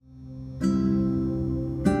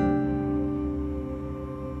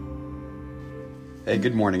Hey,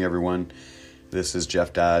 good morning, everyone. This is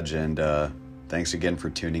Jeff Dodge, and thanks again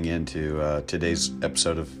for tuning in to today's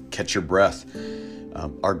episode of Catch Your Breath.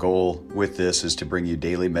 Our goal with this is to bring you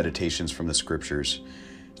daily meditations from the Scriptures.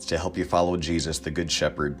 It's to help you follow Jesus, the Good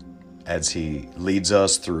Shepherd, as He leads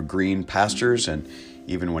us through green pastures and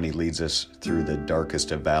even when He leads us through the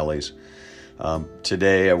darkest of valleys.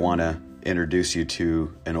 Today, I want to introduce you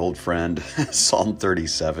to an old friend, Psalm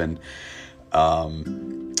 37.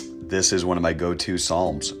 This is one of my go-to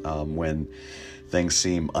Psalms when things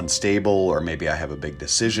seem unstable, or maybe I have a big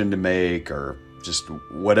decision to make, or just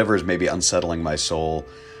whatever is maybe unsettling my soul.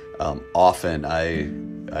 Often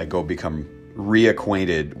I go become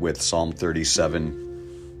reacquainted with Psalm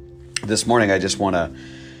 37. This morning I just want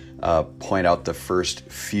to point out the first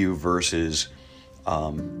few verses.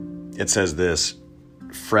 It says this: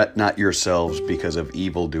 "Fret not yourselves because of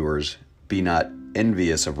evildoers, be not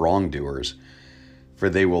envious of wrongdoers. For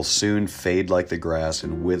they will soon fade like the grass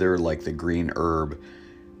and wither like the green herb.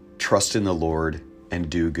 Trust in the Lord and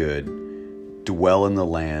do good. Dwell in the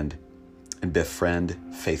land and befriend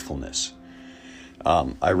faithfulness."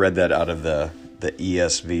 I read that out of the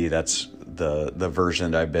ESV. That's the version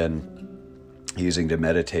that I've been using to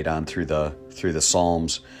meditate on through the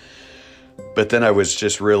Psalms. But then I was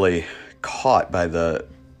just really caught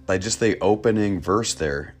by just the opening verse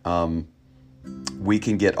there. We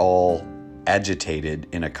can get all agitated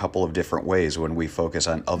in a couple of different ways when we focus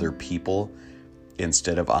on other people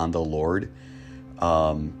instead of on the Lord.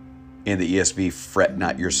 In the ESV, fret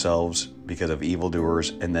not yourselves because of evildoers,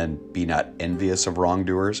 and then be not envious of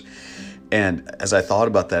wrongdoers. And as I thought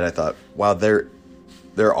about that, I thought, wow, there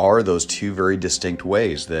are those two very distinct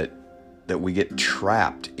ways that we get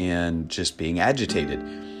trapped in just being agitated.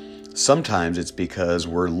 Sometimes it's because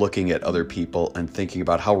we're looking at other people and thinking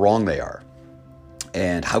about how wrong they are.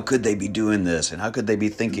 And how could they be doing this? And how could they be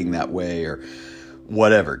thinking that way? Or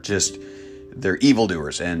whatever. Just, they're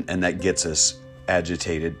evildoers. And that gets us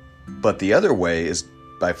agitated. But the other way is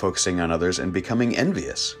by focusing on others and becoming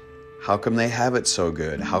envious. How come they have it so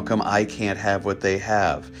good? How come I can't have what they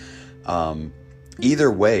have?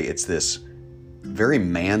 Either way, it's this very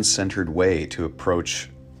man-centered way to approach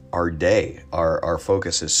our day. Our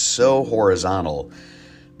focus is so horizontal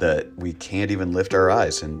that we can't even lift our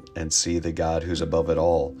eyes and see the God who's above it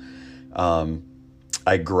all.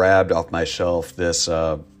 I grabbed off my shelf this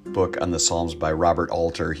book on the Psalms by Robert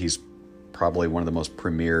Alter. He's probably one of the most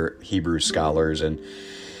premier Hebrew scholars, and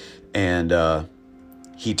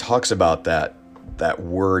he talks about that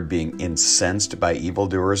word being incensed by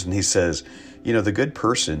evildoers, and he says, the good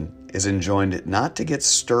person is enjoined not to get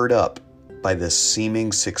stirred up by the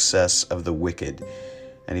seeming success of the wicked.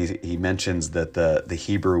 And he mentions that the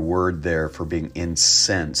Hebrew word there for being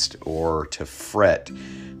incensed or to fret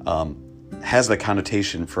has the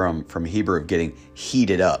connotation from Hebrew of getting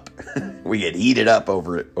heated up. We get heated up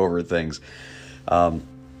over things. So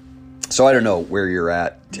I don't know where you're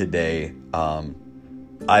at today.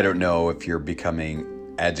 I don't know if you're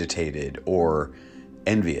becoming agitated or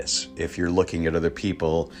envious, if you're looking at other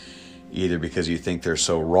people either because you think they're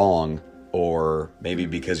so wrong, or maybe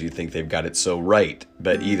because you think they've got it so right.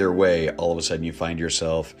 But either way, all of a sudden you find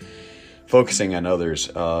yourself focusing on others.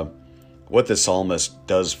 What the psalmist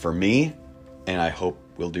does for me, and I hope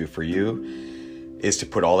will do for you, is to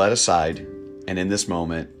put all that aside, and in this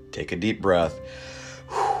moment, take a deep breath,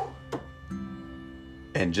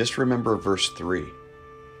 and just remember verse 3.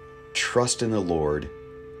 Trust in the Lord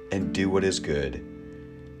and do what is good.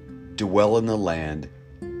 Dwell in the land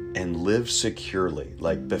and live securely,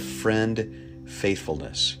 like befriend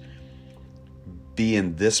faithfulness. Be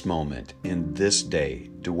in this moment, in this day,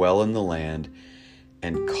 dwell in the land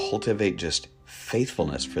and cultivate just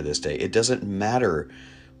faithfulness for this day. It doesn't matter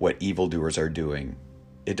what evildoers are doing.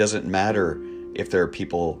 It doesn't matter if there are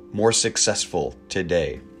people more successful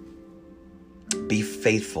today. Be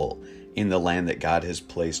faithful in the land that God has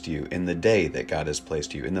placed you, in the day that God has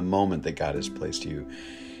placed you, in the moment that God has placed you.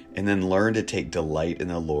 And then learn to take delight in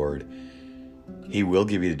the Lord. He will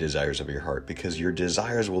give you the desires of your heart, because your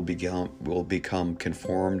desires will become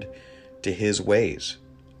conformed to His ways,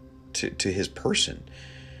 to His person.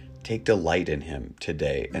 Take delight in Him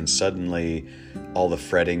today, and suddenly all the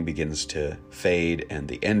fretting begins to fade and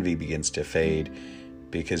the envy begins to fade,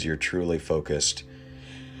 because you're truly focused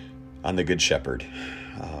on the Good Shepherd.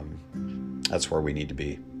 That's where we need to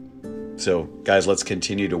be. So, guys, let's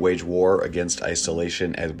continue to wage war against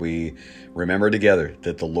isolation as we remember together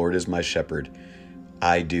that the Lord is my shepherd.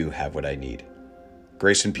 I do have what I need.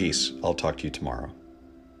 Grace and peace. I'll talk to you tomorrow.